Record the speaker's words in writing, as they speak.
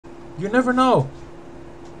You never know.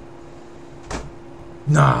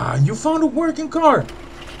 Nah, you found a working car.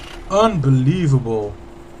 Unbelievable.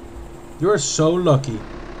 You're so lucky.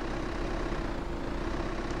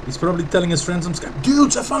 He's probably telling his friends on Skype,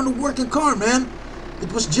 dudes, I found a working car, man.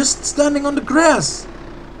 It was just standing on the grass.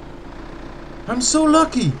 I'm so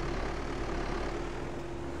lucky.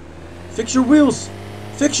 Fix your wheels.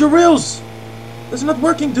 Fix your wheels. That's not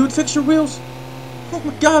working, dude. Fix your wheels. Oh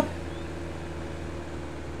my god.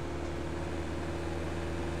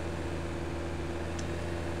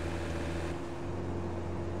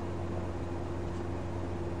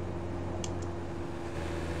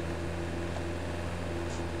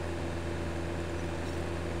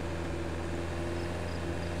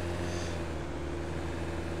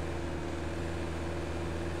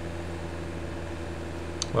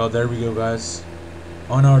 Well, there we go, guys.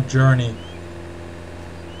 On our journey.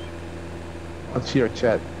 What's your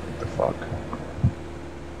chat? What the fuck?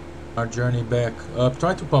 Our journey back.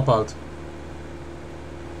 Try to pop out.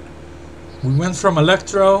 We went from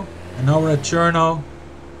Electro, and now we're at Cherno.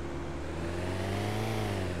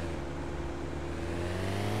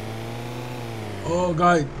 Oh,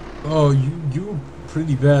 guy. Oh, you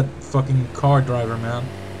pretty bad fucking car driver, man.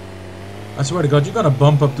 I swear to God, you're gonna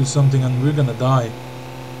bump up to something and we're gonna die.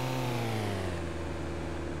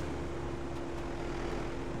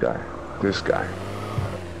 Guy. This guy.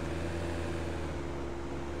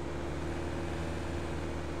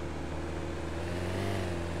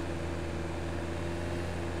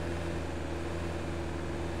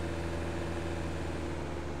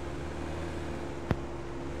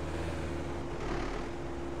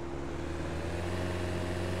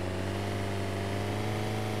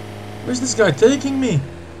 Where's this guy taking me?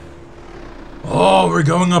 Oh, we're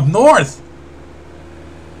going up north!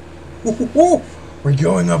 We're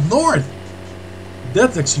going up north!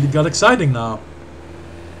 That actually got exciting now.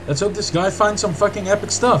 Let's hope this guy finds some fucking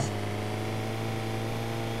epic stuff.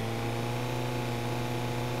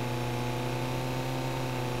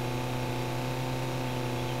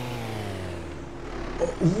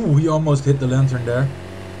 Oh, ooh, he almost hit the lantern there.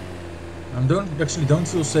 I don't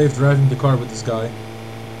feel safe driving the car with this guy.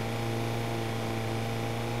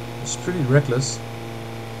 It's pretty reckless.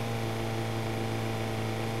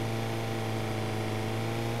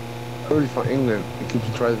 Probably from England. He keeps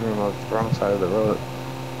driving on the wrong side of the road.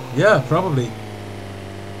 Yeah, probably.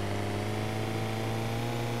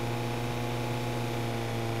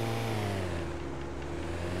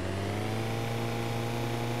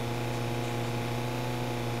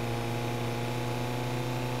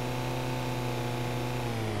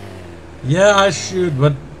 Yeah, I should,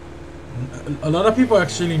 but a lot of people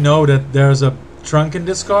actually know that there's a trunk in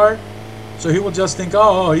this car, so he will just think,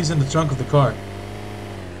 oh, he's in the trunk of the car.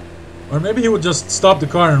 Or maybe he would just stop the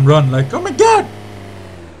car and run, like, oh my god!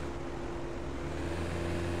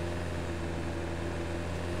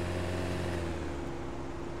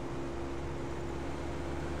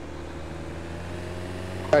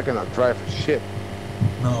 I cannot drive for shit.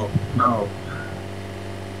 No. No.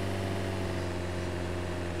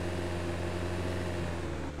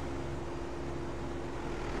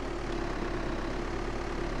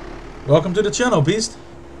 Welcome to the channel, Beast.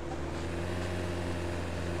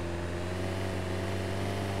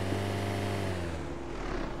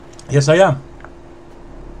 Yes, I am.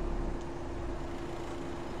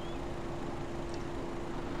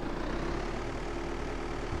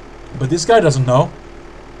 But this guy doesn't know.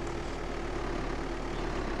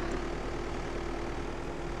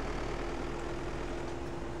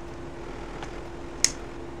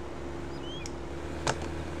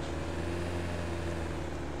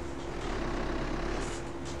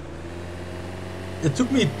 It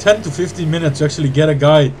took me 10 to 15 minutes to actually get a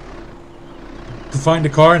guy to find a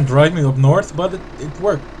car and drive me up north, but it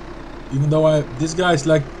worked. Even though this guy is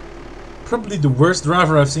like probably the worst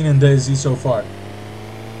driver I've seen in DayZ so far.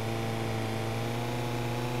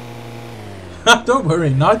 Don't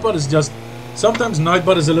worry, Nightbot is just... Sometimes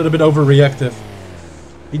Nightbot is a little bit overreactive.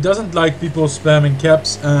 He doesn't like people spamming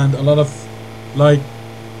caps and a lot of like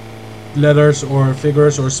letters or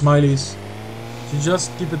figures or smileys. So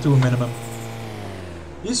just keep it to a minimum.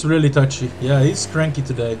 He's really touchy. Yeah, he's cranky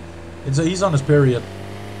today. He's on his period.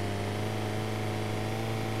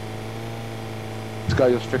 This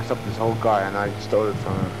guy just fixed up this whole guy and I stole it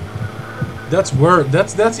from him. That's worse.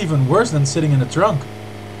 That's even worse than sitting in the trunk.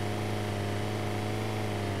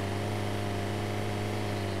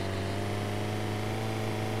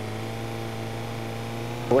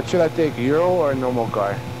 What should I take, Euro or a normal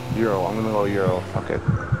guy? Euro. I'm gonna go Euro. Fuck it.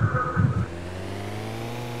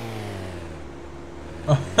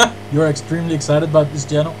 You're extremely excited about this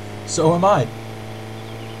channel. So am I.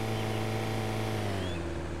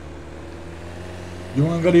 You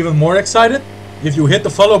want to get even more excited? If you hit the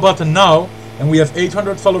follow button now, and we have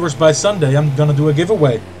 800 followers by Sunday, I'm gonna do a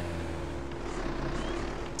giveaway.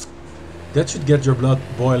 That should get your blood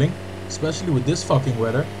boiling, especially with this fucking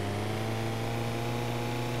weather.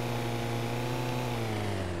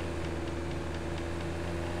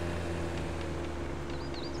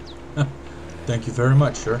 Thank you very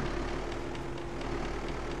much, sir.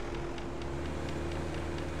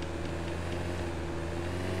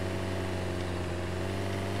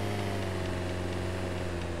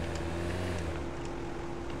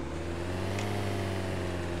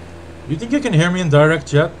 You think you can hear me in direct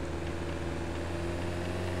chat?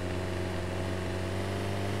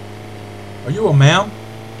 Are you a man?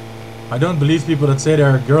 I don't believe people that say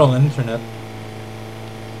they're a girl on the internet.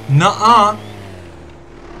 Nuh-uh.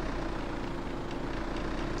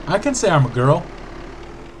 I can say I'm a girl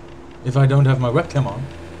if I don't have my webcam on.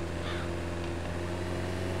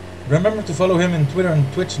 Remember to follow him on Twitter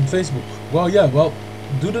and Twitch and Facebook. Well, yeah, well,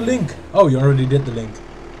 do the link. Oh, you already did the link.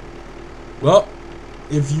 Well,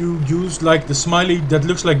 if you use like the smiley that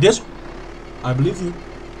looks like this, I believe you.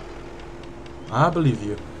 I believe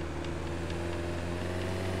you.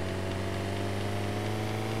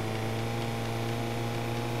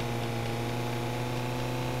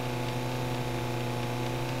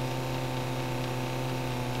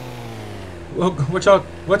 Well, watch out,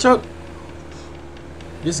 watch out.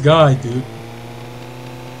 This guy, dude.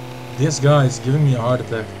 This guy is giving me a heart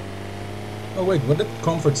attack. Oh wait, what did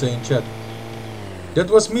Comfort say in chat?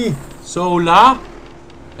 That was me. So la,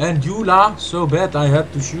 and you la, so bad I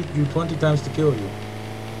had to shoot you 20 times to kill you.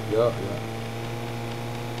 Yeah, yeah.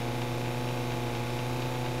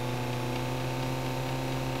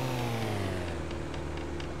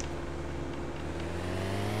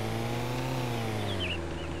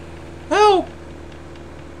 Help!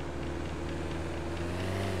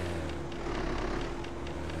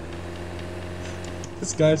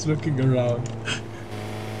 This guy's looking around.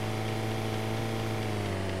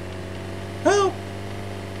 Help!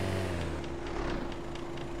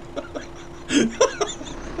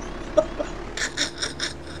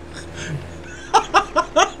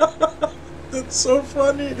 That's so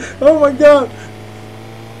funny. Oh my god.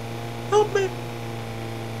 Help me.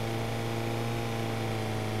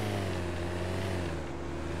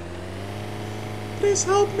 Please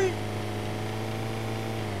help me.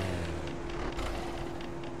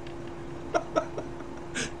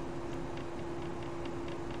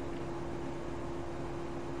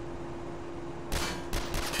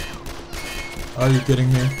 Are you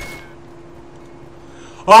kidding me?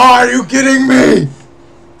 Are you kidding me?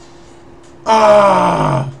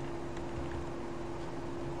 Ah!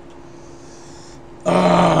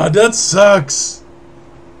 Ah, that sucks.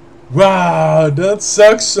 Wow, that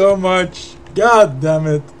sucks so much. God damn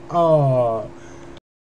it. Ah.